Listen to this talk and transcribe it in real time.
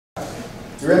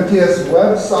Your MTS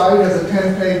website has a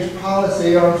 10-page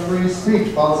policy on free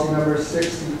speech, policy number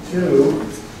 62.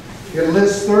 It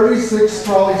lists 36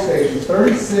 trolley stations,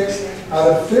 36 out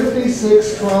of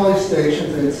 56 trolley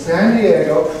stations in San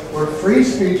Diego where free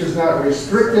speech is not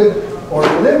restricted or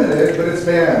limited, but it's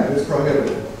banned, it's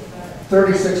prohibited.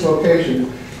 36 locations,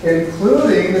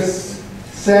 including this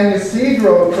San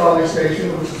Ysidro trolley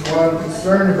station, which is one I'm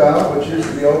concerned about, which used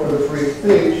to be open to free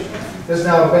speech, is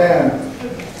now banned.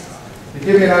 To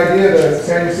give you an idea, the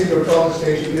San Ysidro trolley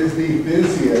station is the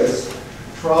busiest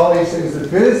trolley station, is the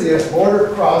busiest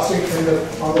border crossing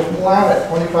on the planet.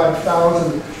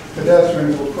 25,000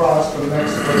 pedestrians will cross from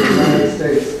Mexico to the United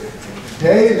States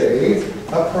daily,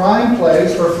 a prime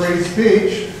place for free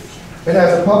speech. It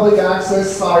has a public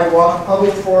access sidewalk,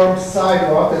 public forum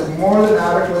sidewalk is more than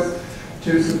adequate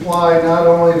to supply not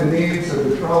only the needs of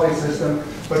the trolley system,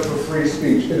 but for free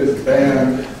speech. It is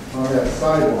banned on that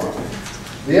sidewalk.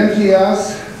 The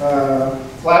MTS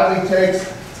flatly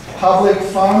takes public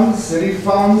funds, city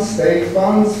funds, state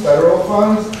funds, federal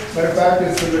funds. Matter of fact,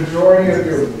 it's the majority of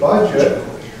your budget,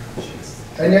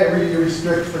 and yet you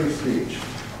restrict free speech.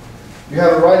 You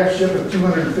have a ridership of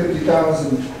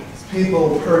 250,000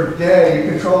 people per day.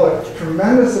 You control a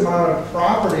tremendous amount of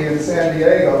property in San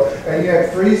Diego, and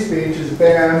yet free speech is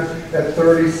banned at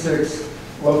 36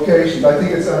 locations. I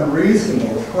think it's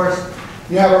unreasonable. Of course,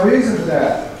 you have a reason for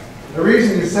that. The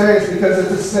reason you say is because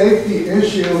it's a safety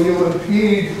issue. You'll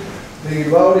impede the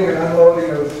loading and unloading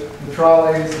of the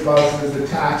trolleys, the buses, the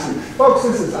taxis. Folks,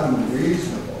 this is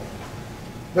unreasonable.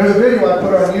 There's a video I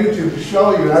put on YouTube to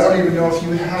show you. I don't even know if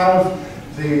you have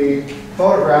the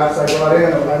photographs I brought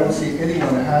in. I don't see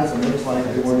anyone that has them. It looks like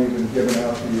they weren't even given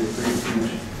out to the free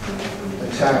speech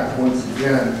attack once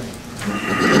again.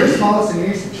 This policy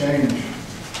needs to change.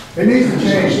 It needs to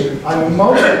change. I'm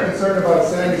mostly concerned about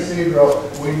San Ysidro.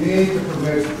 We need to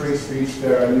permit free speech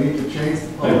there. I need to change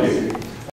the policy.